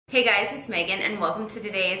Hey guys, it's Megan and welcome to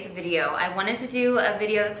today's video. I wanted to do a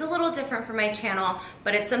video that's a little different for my channel,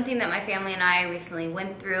 but it's something that my family and I recently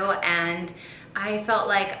went through, and I felt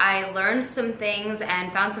like I learned some things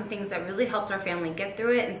and found some things that really helped our family get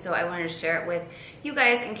through it, and so I wanted to share it with you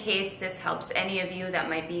guys in case this helps any of you that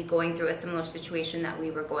might be going through a similar situation that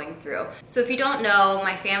we were going through. So if you don't know,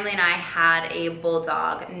 my family and I had a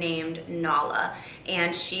bulldog named Nala,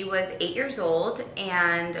 and she was 8 years old,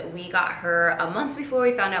 and we got her a month before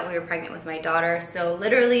we found out we were pregnant with my daughter. So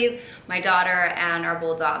literally my daughter and our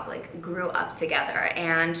bulldog grew up together,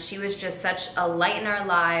 and she was just such a light in our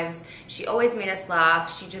lives. She always made us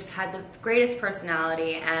laugh. She just had the greatest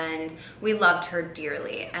personality, and we loved her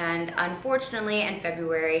dearly. And unfortunately in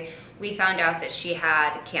February we found out that she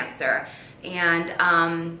had cancer,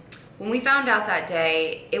 and when we found out that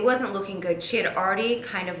day, it wasn't looking good. She had already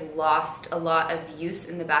kind of lost a lot of use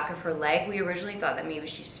in the back of her leg. We originally thought that maybe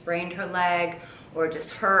she sprained her leg or just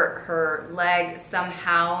hurt her leg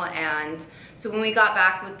somehow. And so when we got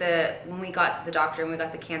to the doctor and we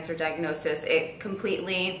got the cancer diagnosis, it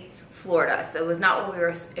completely floored us. It was not what we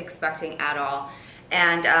were expecting at all.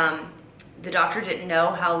 And the doctor didn't know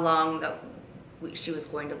how long she was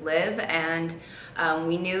going to live, and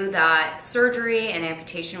we knew that surgery and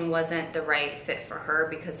amputation wasn't the right fit for her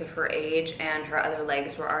because of her age, and her other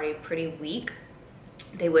legs were already pretty weak.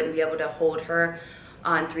 They wouldn't be able to hold her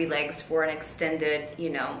on 3 legs for an extended,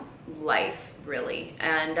 life, really.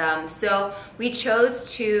 And so we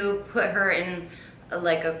chose to put her in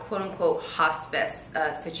a quote-unquote hospice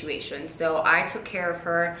situation. So I took care of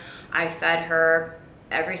her. I fed her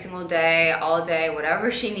every single day, all day,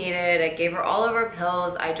 whatever she needed. I gave her all of her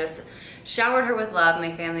pills. I just showered her with love,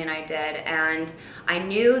 my family and I did. And I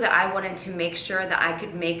knew that I wanted to make sure that I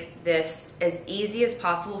could make this as easy as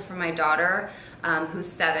possible for my daughter, who's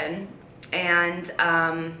 7. And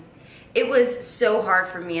it was so hard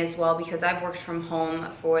for me as well because I've worked from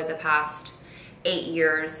home for the past 8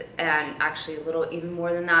 years, and actually a little even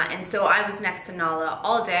more than that. And so I was next to Nala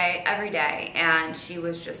all day, every day, and she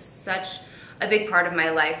was just such a big part of my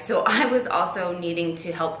life. So I was also needing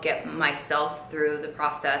to help get myself through the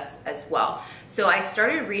process as well. So I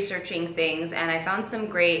started researching things, and I found some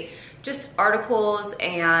great just articles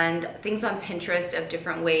and things on Pinterest of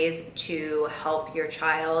different ways to help your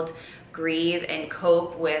child grieve and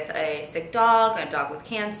cope with a sick dog, a dog with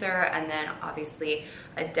cancer, and then obviously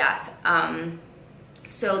a death.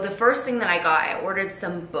 So the first thing that I ordered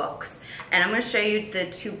some books, and I'm going to show you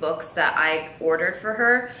the 2 books that I ordered for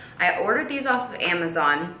her. I ordered these off of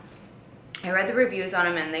Amazon. I read the reviews on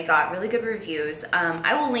them and they got really good reviews.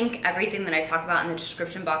 I will link everything that I talk about in the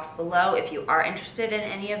description box below if you are interested in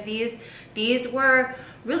any of these. These were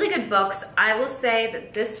really good books. I will say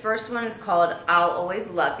that this first one is called I'll Always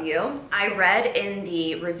Love You. I read in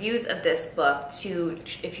the reviews of this book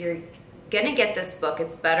if you're gonna get this book,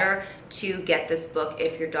 it's better to get this book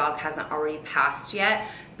if your dog hasn't already passed yet,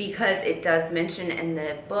 because it does mention in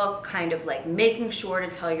the book kind of like making sure to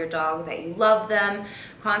tell your dog that you love them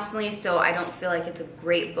constantly. So I don't feel like it's a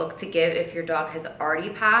great book to give if your dog has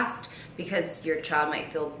already passed, because your child might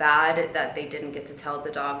feel bad that they didn't get to tell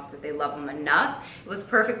the dog that they love them enough. It was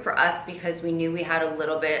perfect for us because we knew we had a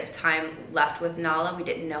little bit of time left with Nala. We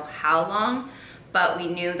didn't know how long, but we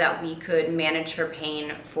knew that we could manage her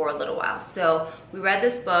pain for a little while. So we read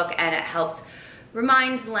this book, and it helped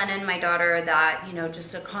remind Lennon, my daughter, that,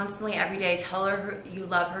 just to constantly every day tell her you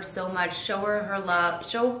love her so much, show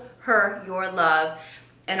her your love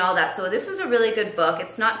and all that. So this was a really good book.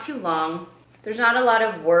 It's not too long. There's not a lot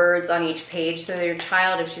of words on each page, so your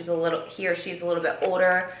child, if she's a little bit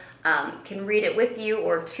older, can read it with you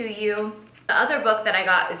or to you. The other book that I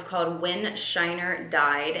got is called When Shiner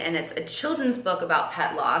Died, and it's a children's book about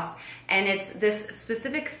pet loss, and it's this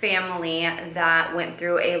specific family that went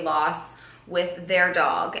through a loss with their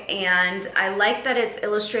dog. And I like that it's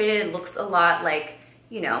illustrated. It looks a lot like,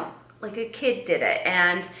 like a kid did it,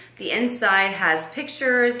 and the inside has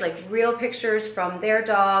pictures, like real pictures from their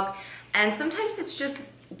dog. And sometimes it's just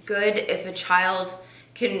good if a child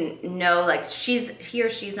can know, like, he or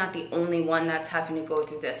she's not the only one that's having to go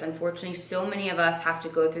through this. Unfortunately, so many of us have to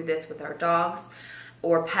go through this with our dogs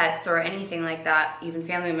or pets or anything like that, even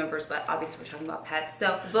family members, but obviously we're talking about pets.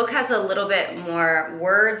 So the book has a little bit more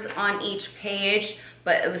words on each page,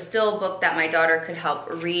 but it was still a book that my daughter could help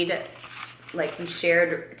read. Like, we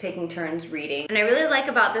shared taking turns reading. And I really like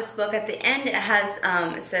about this book, at the end it has,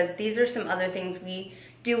 it says, these are some other things we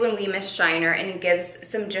do when we miss Shiner, and it gives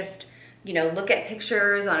some just, look at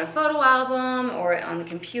pictures on a photo album or on the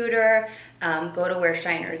computer, go to where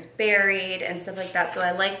Shiner's buried and stuff like that. So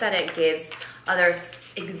I like that it gives other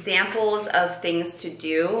examples of things to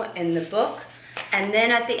do in the book. And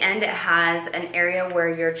then at the end, it has an area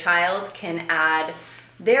where your child can add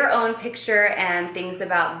their own picture and things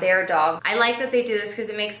about their dog. I like that they do this because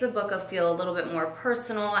it makes the book feel a little bit more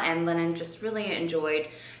personal, and Lennon just really enjoyed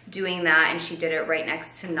doing that, and she did it right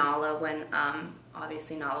next to Nala when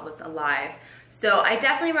obviously Nala was alive. So I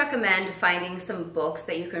definitely recommend finding some books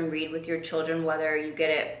that you can read with your children, whether you get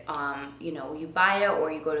it, you know, you buy it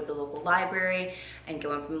or you go to the local library and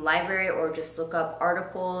go in from the library, or just look up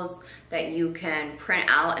articles that you can print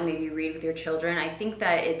out and maybe read with your children. I think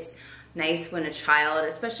that it's nice when a child,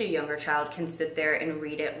 especially a younger child, can sit there and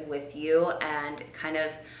read it with you, and it kind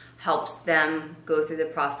of helps them go through the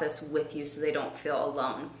process with you so they don't feel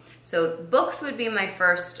alone. So books would be my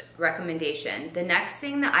first recommendation. The next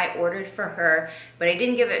thing that I ordered for her, but I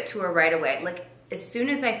didn't give it to her right away, like as soon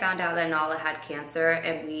as I found out that Nala had cancer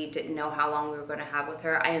and we didn't know how long we were going to have with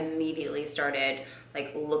her, I immediately started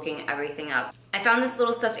like looking everything up. I found this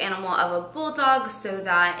little stuffed animal of a bulldog so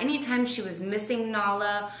that anytime she was missing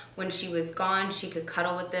Nala, when she was gone, she could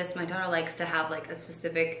cuddle with this. My daughter likes to have like a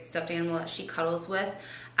specific stuffed animal that she cuddles with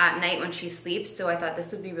at night when she sleeps, so I thought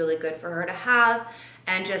this would be really good for her to have.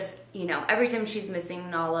 And just, you know, every time she's missing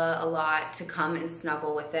Nala a lot, to come and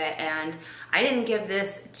snuggle with it. And I didn't give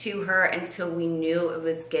this to her until we knew it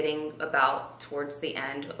was getting about towards the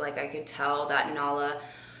end. Like I could tell that Nala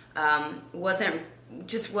wasn't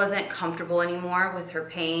comfortable anymore with her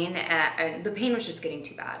pain, and the pain was just getting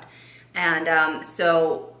too bad. And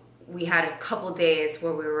so we had a couple days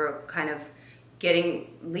where we were kind of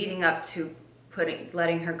leading up to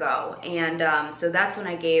letting her go. And so that's when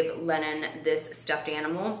I gave Lennon this stuffed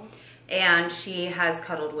animal, and she has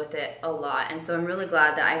cuddled with it a lot. And so I'm really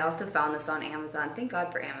glad that I also found this on Amazon. Thank God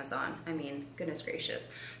for Amazon. I mean, goodness gracious.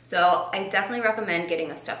 So I definitely recommend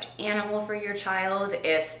getting a stuffed animal for your child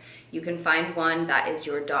if you can find one that is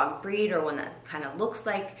your dog breed, or one that kind of looks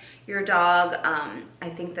like your dog. I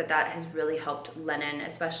think that that has really helped Lennon,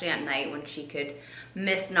 especially at night when she could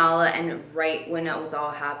miss Nala, and right when it was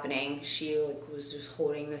all happening, she was just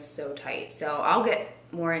holding this so tight. So I'll get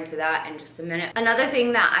more into that in just a minute. Another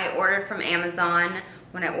thing that I ordered from Amazon,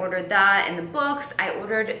 when I ordered that and the books, I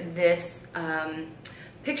ordered this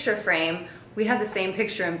picture frame. We have the same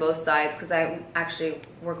picture in both sides because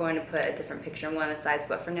we're going to put a different picture on one of the sides,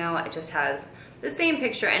 but for now it just has the same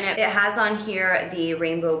picture in it. It has on here the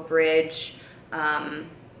Rainbow Bridge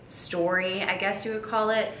story, I guess you would call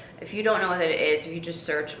it. If you don't know what it is, if you just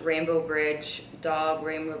search Rainbow Bridge, dog,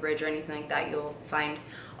 Rainbow Bridge, or anything like that, you'll find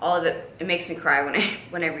all of it. It makes me cry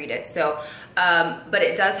when I read it. So, but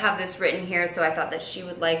it does have this written here, so I thought that she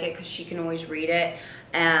would like it because she can always read it.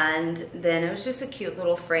 And then it was just a cute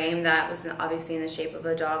little frame that was obviously in the shape of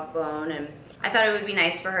a dog bone, and I thought it would be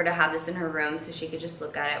nice for her to have this in her room so she could just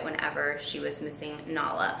look at it whenever she was missing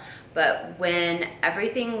Nala. But when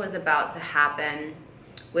everything was about to happen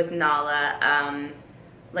with Nala,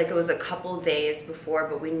 like it was a couple days before,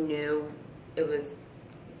 but we knew it was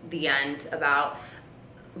the end about,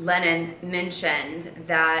 Lennon mentioned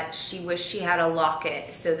that she wished she had a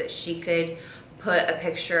locket so that she could put a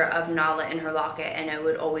picture of Nala in her locket and it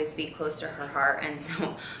would always be close to her heart. And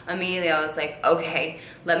so immediately I was like, okay,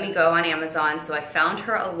 let me go on Amazon. So I found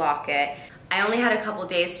her a locket. I only had a couple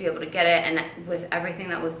days to be able to get it, and with everything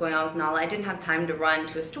that was going on with Nala, I didn't have time to run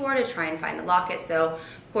to a store to try and find the locket. So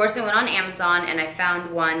of course I went on Amazon and I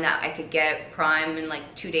found one that I could get Prime in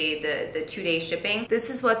like 2-day, the 2-day shipping. This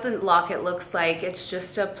is what the locket looks like. It's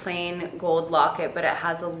just a plain gold locket, but it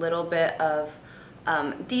has a little bit of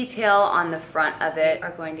detail on the front of it.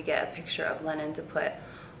 Are going to get a picture of Lennon to put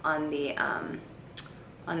on the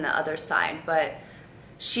other side, but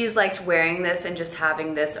she's liked wearing this and just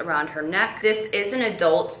having this around her neck. This is an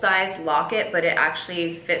adult size locket, but it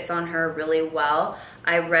actually fits on her really well.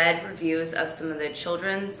 I read reviews of some of the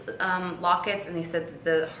children's lockets, and they said that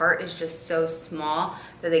the heart is just so small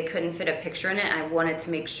that they couldn't fit a picture in it. I wanted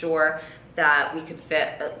to make sure that we could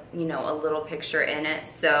fit a little picture in it,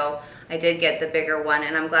 so I did get the bigger one,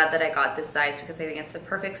 and I'm glad that I got this size because I think it's the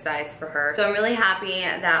perfect size for her. So I'm really happy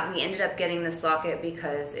that we ended up getting this locket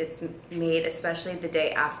because it's made especially the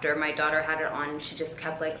day after my daughter had it on, and she just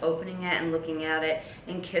kept like opening it and looking at it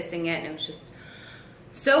and kissing it, and it was just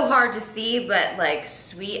so hard to see but like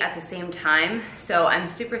sweet at the same time. So I'm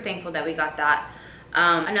super thankful that we got that.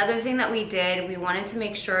 Another thing that we did, we wanted to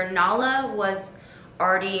make sure Nala was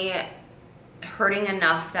already hurting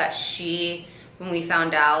enough that when we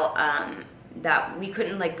found out that we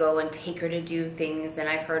couldn't like go and take her to do things. And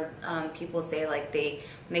I've heard people say like when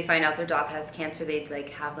they find out their dog has cancer, they'd like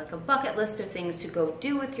have like a bucket list of things to go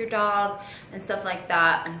do with your dog and stuff like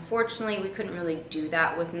that. Unfortunately, we couldn't really do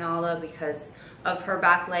that with Nala because of her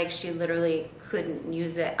back leg. She literally couldn't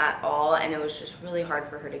use it at all, and it was just really hard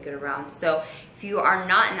for her to get around. So if you are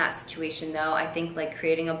not in that situation though, I think like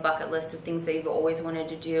creating a bucket list of things that you've always wanted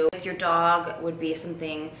to do with your dog would be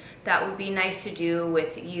something that would be nice to do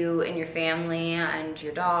with you and your family and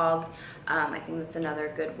your dog. I think that's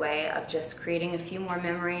another good way of just creating a few more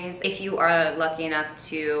memories. If you are lucky enough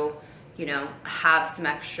to, you know, have some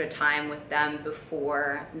extra time with them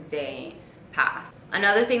before they pass.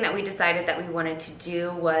 Another thing that we decided that we wanted to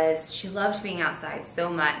do was, she loved being outside so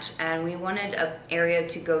much, and we wanted an area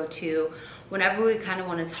to go to whenever we kind of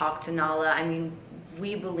want to talk to Nala. I mean,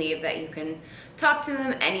 we believe that you can talk to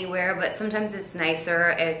them anywhere, but sometimes it's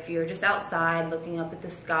nicer if you're just outside looking up at the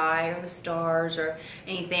sky or the stars or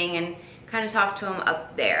anything, and kind of talk to them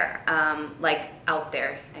up there, like out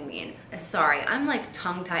there, I mean. Sorry, I'm like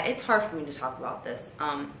tongue-tied. It's hard for me to talk about this,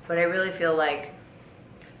 but I really feel like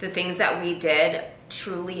the things that we did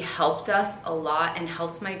truly helped us a lot and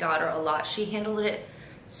helped my daughter a lot. She handled it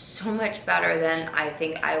so much better than I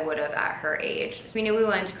think I would have at her age. So we knew we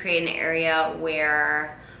wanted to create an area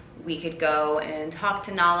where we could go and talk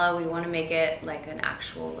to Nala. We want to make it like an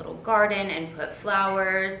actual little garden and put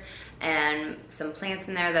flowers and some plants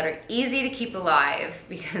in there that are easy to keep alive,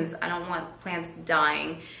 because I don't want plants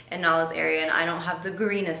dying in Nala's area and I don't have the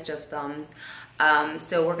greenest of thumbs.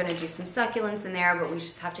 So we're gonna do some succulents in there, but we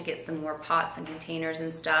just have to get some more pots and containers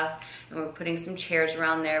and stuff. And we're putting some chairs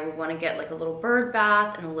around there. We wanna get like a little bird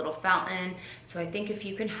bath and a little fountain. So I think if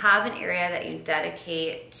you can have an area that you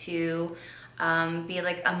dedicate to be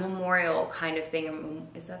like a memorial kind of thing,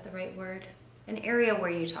 is that the right word? An area where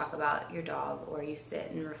you talk about your dog or you sit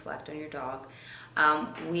and reflect on your dog.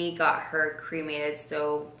 We got her cremated,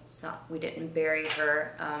 so we didn't bury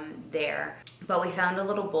her there. But we found a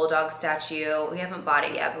little bulldog statue. We haven't bought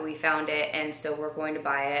it yet, but we found it, and so we're going to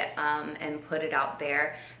buy it and put it out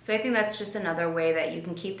there. So I think that's just another way that you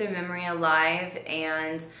can keep their memory alive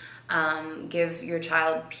and give your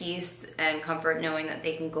child peace and comfort knowing that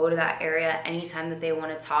they can go to that area anytime that they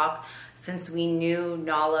want to talk. Since we knew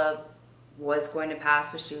Nala was going to pass,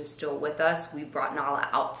 but she was still with us, we brought Nala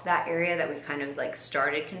out to that area that we kind of like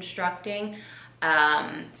started constructing,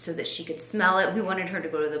 so that she could smell it. We wanted her to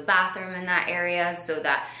go to the bathroom in that area so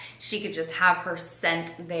that she could just have her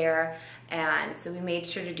scent there. And so we made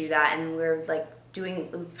sure to do that, and we're like we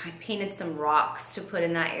painted some rocks to put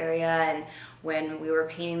in that area. And when we were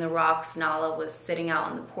painting the rocks, Nala was sitting out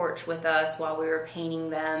on the porch with us while we were painting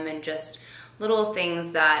them, and just little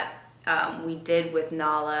things that we did with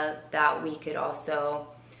Nala that we could also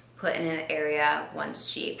put in an area once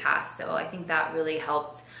she passed. So I think that really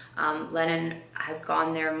helped. Lennon has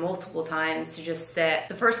gone there multiple times to just sit.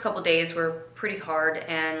 The first couple days were pretty hard,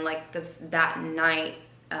 and like that night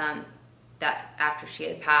that after she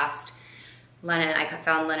had passed, I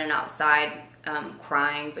found Lennon outside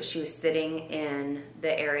crying, but she was sitting in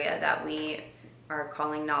the area that we are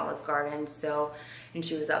calling Nala's garden. So, and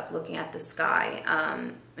she was up looking at the sky,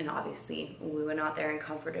 and obviously we went out there and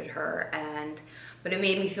comforted her, but it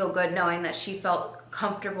made me feel good knowing that she felt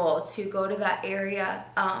comfortable to go to that area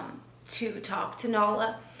to talk to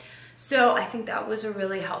Nala. So I think that was a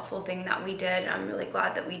really helpful thing that we did. I'm really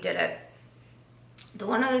glad that we did it. The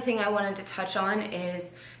one other thing I wanted to touch on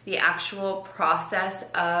is the actual process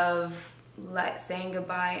of saying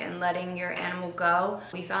goodbye and letting your animal go.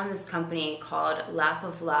 We found this company called Lap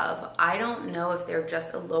of Love. I don't know if they're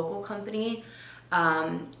just a local company,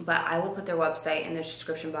 but I will put their website in the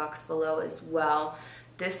description box below as well.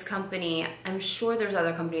 This company, I'm sure there's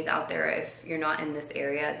other companies out there if you're not in this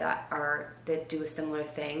area that do a similar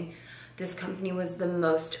thing. This company was the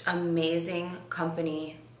most amazing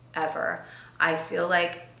company ever. I feel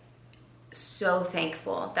like so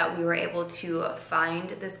thankful that we were able to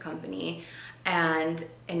find this company and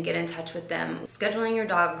get in touch with them. Scheduling your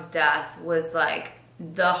dog's death was like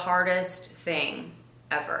the hardest thing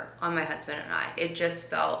ever on my husband and I. It just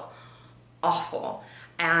felt awful.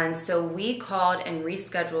 And so we called and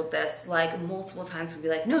rescheduled this like multiple times. We'd be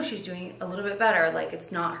like, no, she's doing a little bit better. Like,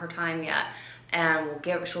 it's not her time yet. And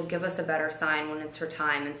she'll give us a better sign when it's her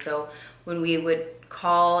time. And so when we would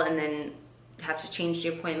call and then have to change the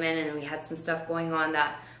appointment, and we had some stuff going on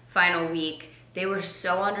that final week, they were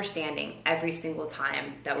so understanding every single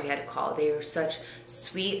time that we had to call. They were such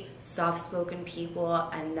sweet, soft-spoken people,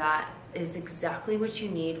 and that is exactly what you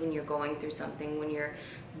need when you're going through something, when you're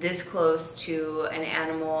this close to an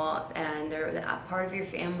animal and they're a part of your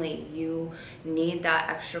family. You need that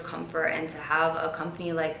extra comfort, and to have a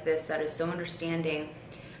company like this that is so understanding.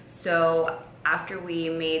 So after we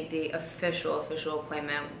made the official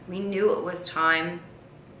appointment, we knew it was time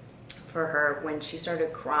for her when she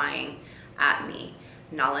started crying at me.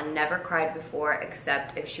 Nala never cried before,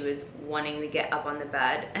 except if she was wanting to get up on the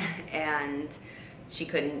bed and she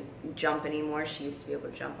couldn't jump anymore. She used to be able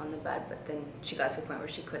to jump on the bed, but then she got to a point where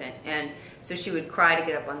she couldn't. And so she would cry to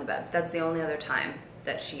get up on the bed. That's the only other time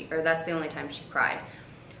that that's the only time she cried.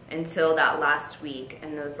 Until that last week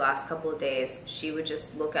and those last couple of days, she would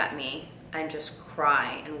just look at me and just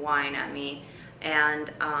cry and whine at me.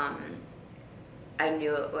 And I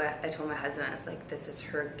knew it. I told my husband, I was like, this is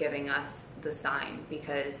her giving us the sign,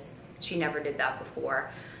 because she never did that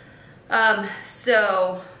before.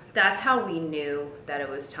 So that's how we knew that it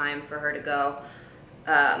was time for her to go.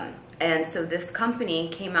 And so this company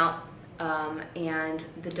came out, and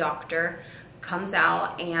the doctor comes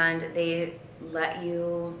out and they let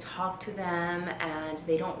you talk to them, and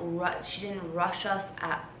they don't rush. She didn't rush us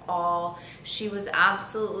at all. She was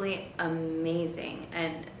absolutely amazing,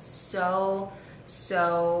 and so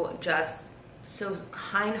just so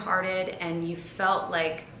kind-hearted, and you felt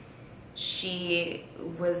like she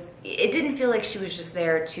was, it didn't feel like she was just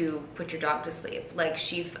there to put your dog to sleep. Like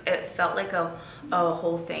it felt like a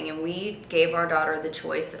whole thing. And we gave our daughter the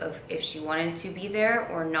choice of if she wanted to be there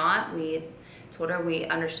or not. We told her we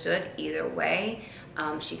understood either way.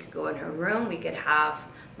 She could go in her room. We could have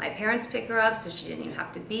my parents pick her up so she didn't even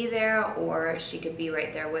have to be there, or she could be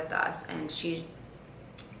right there with us. And she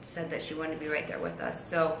said that she wanted to be right there with us.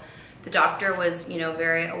 So the doctor was, you know,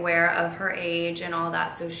 very aware of her age and all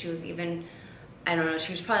that. So she was even, I don't know,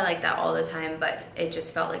 she was probably like that all the time, but it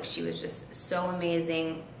just felt like she was just so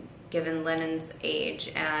amazing given Lennon's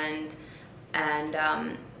age and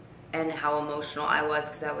how emotional I was,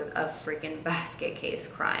 because I was a freaking basket case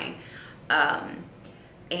crying.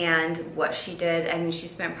 And what she did, I mean, she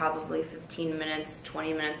spent probably 15 minutes,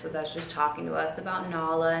 20 minutes with us just talking to us about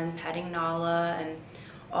Nala and petting Nala and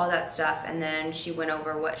all that stuff. And then she went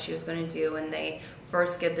over what she was going to do, and they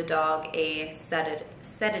first give the dog a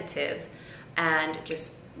sedative and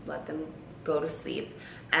just let them go to sleep.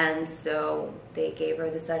 And so they gave her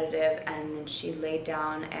the sedative, and then she laid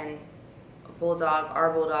down, and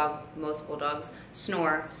our bulldog, most bulldogs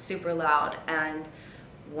snore super loud. And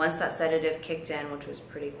once that sedative kicked in, which was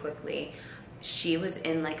pretty quickly, she was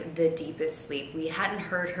in like the deepest sleep. We hadn't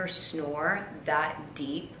heard her snore that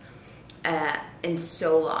deep in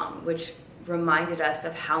so long, which reminded us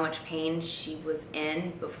of how much pain she was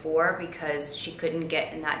in before, because she couldn't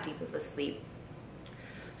get in that deep of a sleep.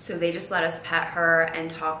 So they just let us pet her and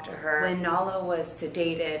talk to her. When Nala was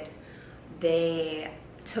sedated, they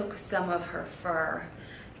took some of her fur,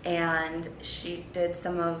 and she did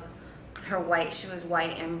some of her white. She was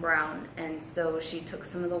white and brown, and so she took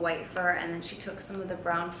some of the white fur, and then she took some of the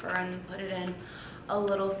brown fur and put it in a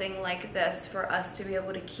little thing like this for us to be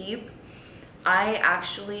able to keep. I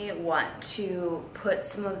actually want to put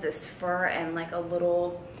some of this fur in like a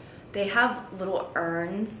little, they have little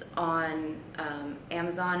urns on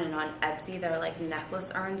Amazon and on Etsy that are like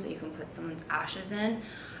necklace urns that you can put someone's ashes in.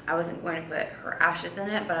 I wasn't going to put her ashes in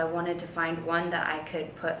it, but I wanted to find one that I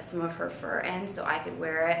could put some of her fur in so I could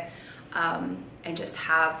wear it and just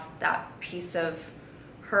have that piece of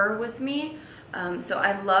her with me. So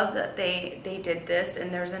I love that they did this,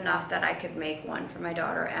 and there's enough that I could make one for my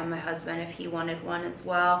daughter and my husband if he wanted one as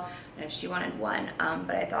well, and if she wanted one.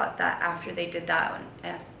 But I thought that after they did that,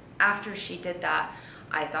 after she did that,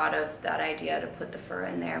 I thought of that idea to put the fur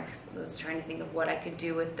in there, because I was trying to think of what I could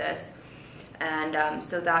do with this. And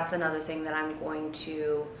so that's another thing that I'm going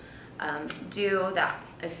to do, that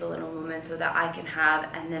is a little memento that I can have.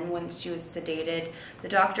 And then when she was sedated, the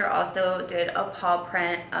doctor also did a paw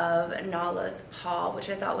print of Nala's paw, which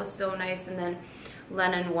I thought was so nice. And then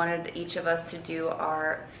Lennon wanted each of us to do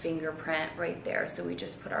our fingerprint right there, so we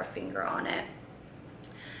just put our finger on it.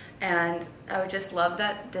 And I would just love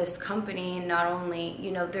that this company, not only,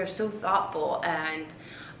 you know, they're so thoughtful, and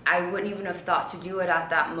I wouldn't even have thought to do it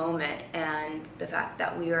at that moment. And the fact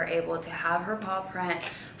that we were able to have her paw print,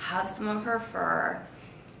 have some of her fur,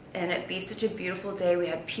 and it be such a beautiful day. We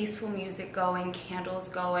had peaceful music going, candles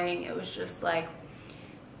going. It was just like,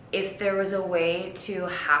 if there was a way to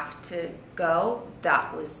have to go,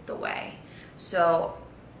 that was the way. So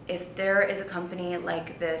if there is a company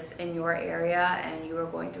like this in your area and you are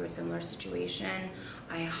going through a similar situation,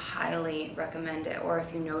 I highly recommend it. Or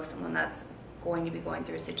if you know someone that's going to be going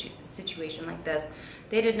through a situation like this.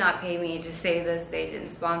 They did not pay me to say this. They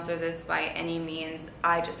didn't sponsor this by any means.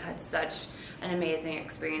 I just had such an amazing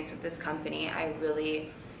experience with this company. I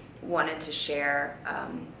really wanted to share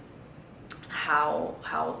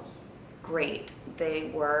how great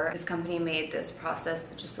they were. This company made this process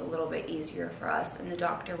just a little bit easier for us, and the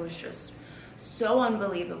doctor was just so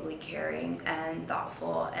unbelievably caring and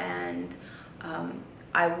thoughtful. And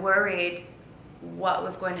I worried what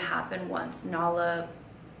was going to happen once Nala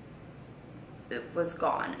was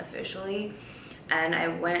gone officially. And I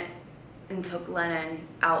went and took Lennon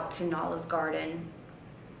out to Nala's garden,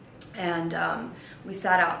 and we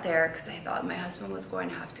sat out there because I thought my husband was going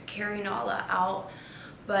to have to carry Nala out.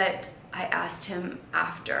 But I asked him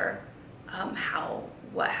after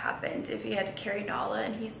what happened, if he had to carry Nala,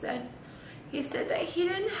 and he said that he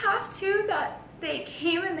didn't have to, that they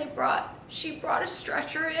came and she brought a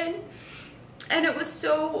stretcher in, and it was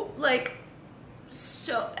so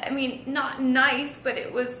I mean, not nice, but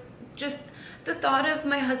it was just the thought of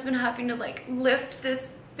my husband having to like lift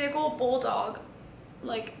this big old bulldog,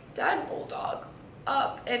 like dead bulldog,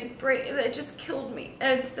 up and break, that just killed me.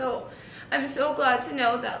 And so I'm so glad to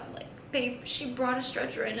know that she brought a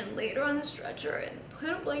stretcher in and laid her on the stretcher and put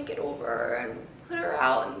a blanket over her and put her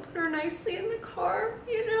out and put her nicely in the car,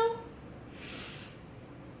 you know.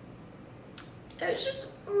 I was just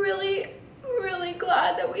really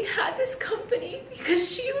glad that we had this company,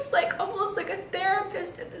 because she was like almost like a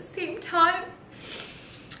therapist at the same time.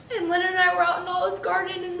 And Lynn and I were out in Nala's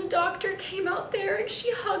garden, and the doctor came out there and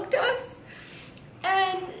she hugged us,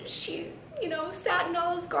 and she, you know, sat in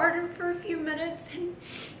Nala's garden for a few minutes, and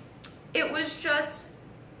it was just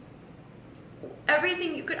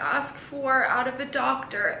everything you could ask for out of a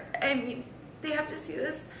doctor. I mean, they have to see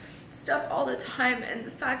this stuff all the time, and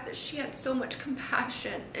the fact that she had so much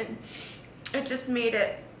compassion, and it just made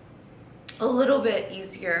it a little bit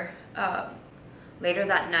easier. Later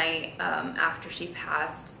that night, after she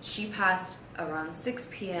passed around 6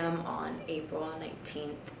 p.m. on April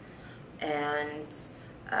 19th, and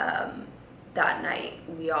that night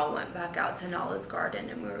we all went back out to Nala's garden,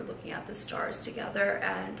 and we were looking at the stars together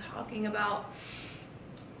and talking about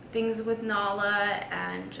things with Nala,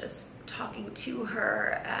 and just talking to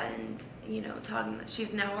her, and you know, talking that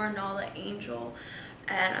she's now our Nala angel.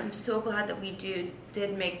 And I'm so glad that we did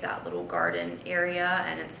make that little garden area,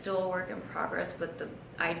 and it's still a work in progress, but the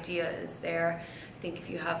idea is there. I think if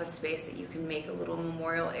you have a space that you can make a little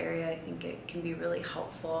memorial area, I think it can be really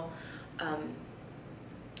helpful.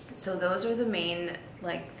 So those are the main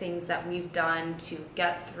things that we've done to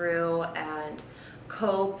get through and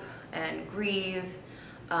cope and grieve.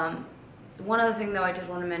 One other thing though I did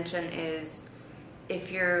want to mention is,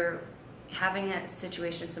 if you're having a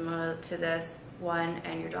situation similar to this one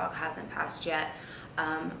and your dog hasn't passed yet,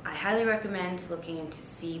 I highly recommend looking into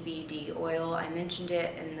CBD oil. I mentioned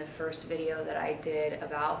it in the first video that I did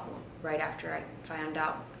about right after I found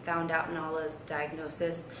out Nala's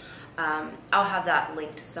diagnosis. I'll have that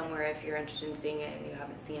linked somewhere if you're interested in seeing it and you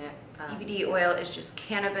haven't seen it. CBD oil is just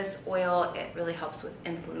cannabis oil. It really helps with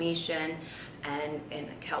inflammation and can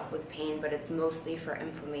help with pain, but it's mostly for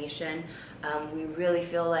inflammation. We really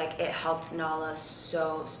feel like it helped Nala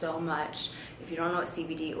so much. If you don't know what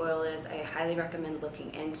CBD oil is, I highly recommend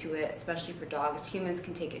looking into it, especially for dogs. Humans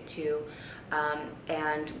can take it too,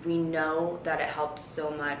 and we know that it helped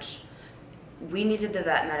so much. We needed the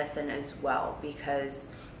vet medicine as well, because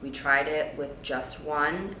we tried it with just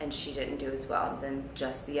one and she didn't do as well, then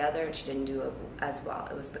just the other and she didn't do it as well.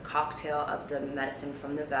 It was the cocktail of the medicine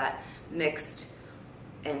from the vet mixed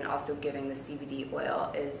and also giving the CBD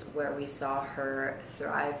oil is where we saw her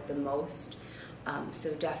thrive the most.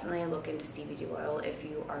 So definitely look into CBD oil if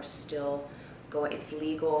you are still going. It's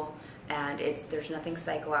legal, and there's nothing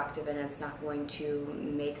psychoactive in it. It's not going to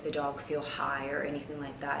make the dog feel high or anything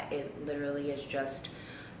like that. It literally is just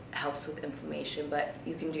helps with inflammation, but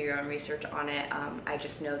you can do your own research on it. I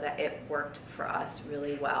just know that it worked for us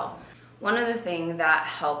really well. One other thing that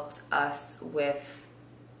helped us with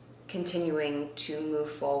continuing to move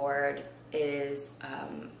forward is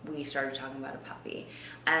we started talking about a puppy,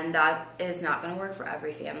 and that is not going to work for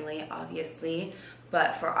every family, obviously,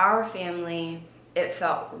 but for our family it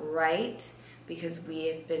felt right, because we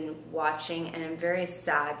have been watching in a very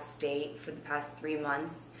sad state for the past 3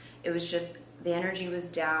 months. It was just, the energy was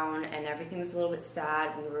down and everything was a little bit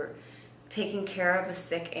sad. We were taking care of a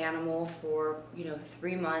sick animal for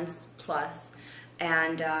 3 months plus,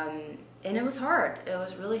 and it was hard. It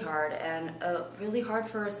was really hard, and really hard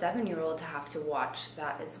for a 7-year-old to have to watch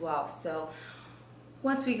that as well. So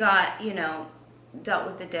once we got dealt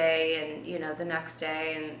with the day, and the next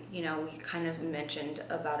day, and we kind of mentioned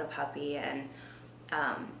about a puppy, and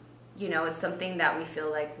it's something that we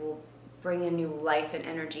feel like will bring a new life and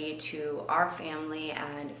energy to our family,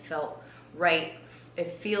 and it felt right.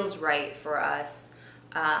 It feels right for us,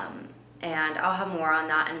 and I'll have more on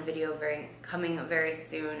that in a video coming very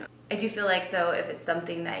soon. I do feel like though, if it's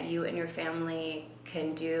something that you and your family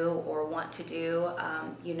can do or want to do,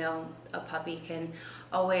 a puppy can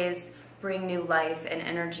always bring new life and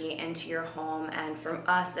energy into your home. And from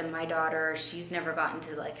us and my daughter, she's never gotten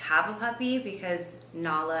to like have a puppy because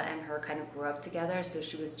Nala and her kind of grew up together, so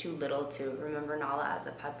she was too little to remember Nala as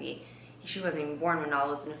a puppy. She wasn't even born when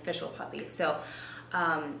Nala was an official puppy. So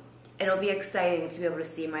it'll be exciting to be able to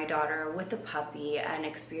see my daughter with a puppy and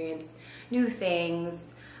experience new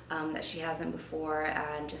things that she hasn't before,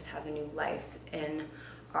 and just have a new life in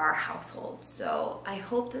our household. So I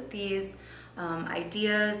hope that these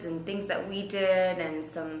ideas and things that we did and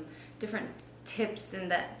some different tips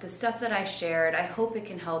and the stuff that I shared, I hope it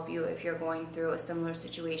can help you if you're going through a similar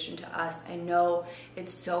situation to us. I know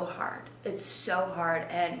it's so hard. It's so hard,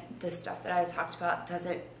 and the stuff that I talked about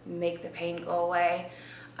doesn't make the pain go away.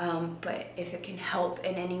 But if it can help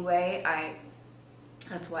in any way,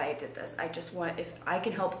 that's why I did this. I just want, if I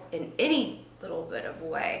can help in any little bit of a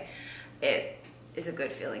way, it is a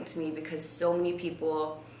good feeling to me, because so many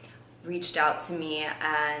people reached out to me,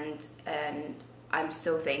 and I'm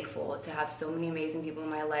so thankful to have so many amazing people in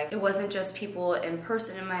my life. It wasn't just people in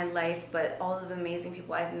person in my life, but all of the amazing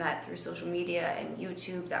people I've met through social media and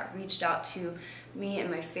YouTube that reached out to me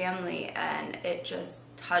and my family, and it just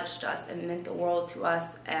touched us and meant the world to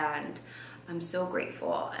us, and I'm so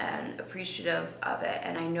grateful and appreciative of it.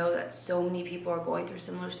 And I know that so many people are going through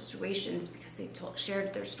similar situations because they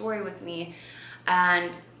shared their story with me,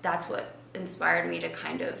 and that's what inspired me to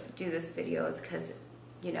kind of do this video, is because,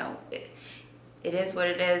 you know, it is what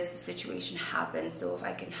it is. The situation happens, so if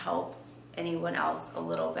I can help anyone else a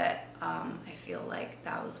little bit, I feel like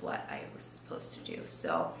that was what I was supposed to do.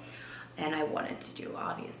 So, and I wanted to do,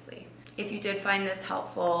 obviously. If you did find this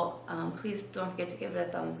helpful, please don't forget to give it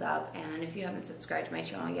a thumbs up. And if you haven't subscribed to my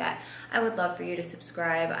channel yet, I would love for you to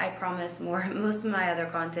subscribe. I promise most of my other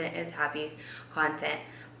content is happy content,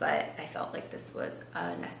 but I felt like this was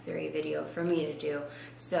a necessary video for me to do.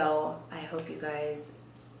 So I hope you guys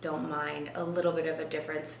don't mind a little bit of a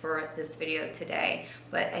difference for this video today.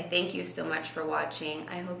 But I thank you so much for watching.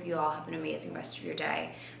 I hope you all have an amazing rest of your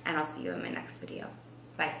day, and I'll see you in my next video.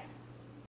 Bye.